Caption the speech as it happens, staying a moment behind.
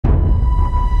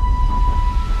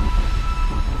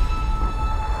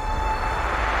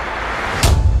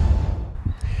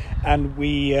and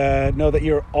we know that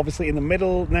you're obviously in the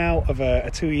middle now of a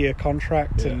 2-year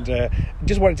contract, and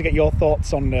just wanted to get your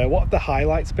thoughts on what have the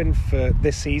highlights been for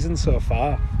this season so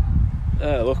far.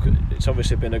 Look, it's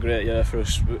obviously been a great year for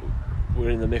us.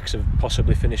 We're in the mix of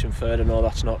possibly finishing third. I know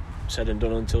that's not said and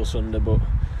done until Sunday, but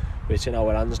it's in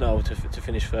our hands now to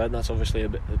finish third, and that's obviously a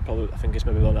bit, probably, I think it's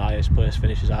maybe one of the highest place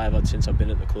finishes I've had since I've been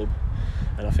at the club,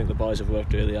 and I think the boys have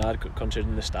worked really hard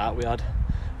considering the start we had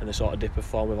and the sort of dip of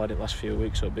form we've had in the last few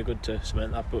weeks, so it'd be good to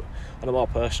cement that. But on a more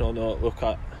personal note, look,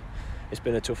 it's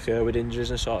been a tough year with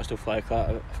injuries and sort of stuff like that.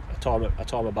 I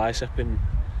tore my bicep in,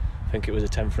 I think it was the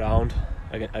 10th round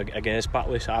against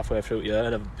Batless halfway through the year,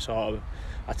 and I've sort of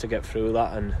had to get through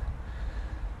that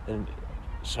and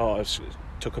sort of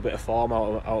took a bit of form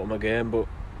out of my game, but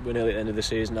we're nearly at the end of the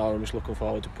season now. I'm just looking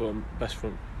forward to putting best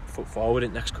foot forward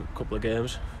in the next couple of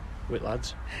games with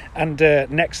lads. And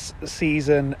next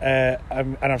season,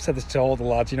 and I've said this to all the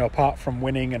lads, apart from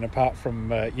winning and apart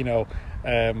from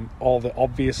all the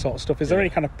obvious sort of stuff, is there any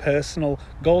kind of personal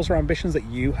goals or ambitions that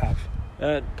you have?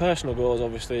 Personal goals,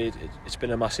 obviously, it's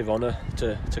been a massive honour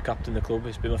to captain the club.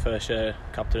 It's been my first year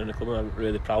captaining the club, and I'm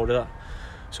really proud of that.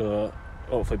 So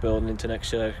hopefully building into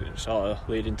next year, sort of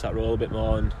lead into that role a bit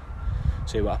more and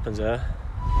see what happens there.